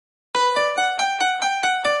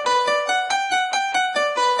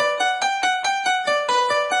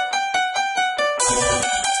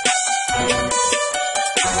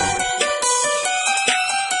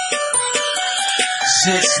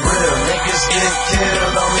Shit's real, niggas get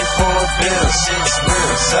killed only for a bill. Shit's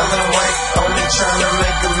real, selling white, only trying to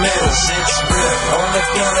make a meal. Shit's real, on the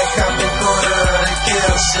corner, copping quarter of the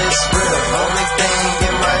kill. Shit's real, only thing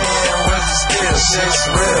in my hand was a steal. Shit's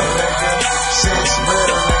real, nigga. Shit's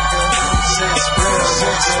real, nigga. Shit's real,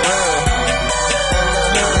 shit's real. In the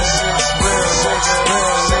hood, shit's real, shit's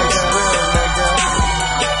real, shit's real, nigga.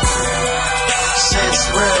 Shit's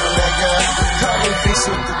real, nigga. Call me Kees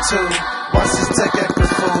with the two. Watch this tech act a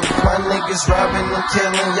fool. My niggas robbing and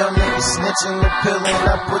killing, your niggas snitching and pilling.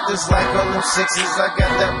 I put this like on them sixes, I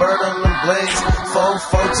got that bird on them blades.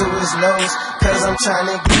 4-4 to his nose, cause I'm trying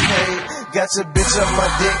to get paid. Got your bitch on my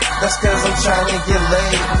dick, that's cause I'm trying to get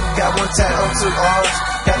laid. Got one tat on 2 arms,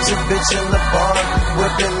 got your bitch in the bar,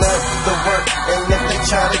 whipping up the work. And if they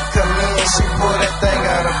try to come in, she pull that thing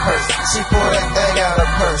out of purse. She pull that thing out of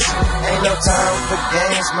purse. Ain't no time for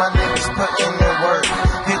games, my niggas putting in work.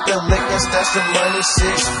 Hit the lick and stash the money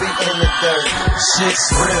 6 feet in the dirt. Shit's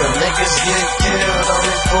real, niggas get killed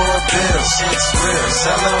only for a bill. Shit's real,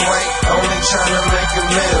 selling white, only trying to make a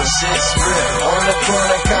meal. Shit's real, on the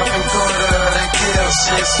corner, copping quarter of the kill.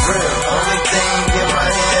 Shit's real, only thing in my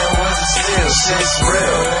hand was a steal. Shit's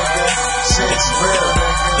real, nigga. Shit's real,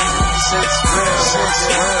 nigga. Shit's real, shit's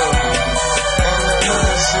real. In the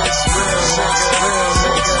hood, shit's real, shit's real,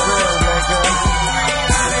 shit's real, nigga.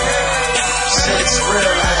 Shit's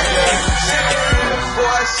real, nigga.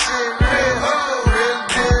 Boy, shit real, real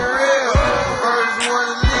been real. First one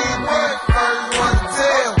to lead me, first one to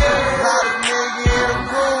tell. Hottest nigga in the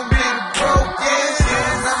room, be the brokest.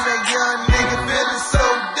 And I make young nigga feeling so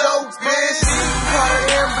dope, bitch. Call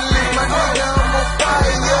it Emily, my nigga, I'm on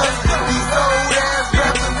fire. These old ass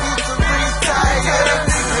rappers need to retire.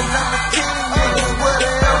 And I'm a king, nigga, with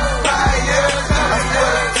an empire. I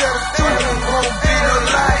swear to tell the truth, won't be no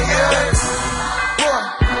liar. Boy,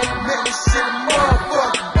 make this shit a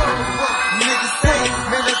motherfucker. Niggas hate,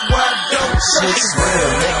 man, that's why I don't trust. Shit's real,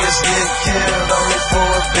 niggas get killed only for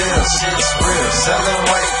a bill. Shit's real, selling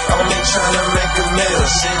white, only trying to make a meal.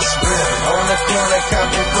 Shit's real, on the corner,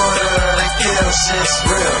 copping quarter of the kill. Shit's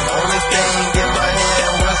real, only thing in my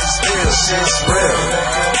hand was a steal. Shit's real,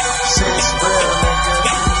 nigga. Shit's real, nigga.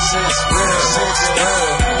 Shit's real, shit's real.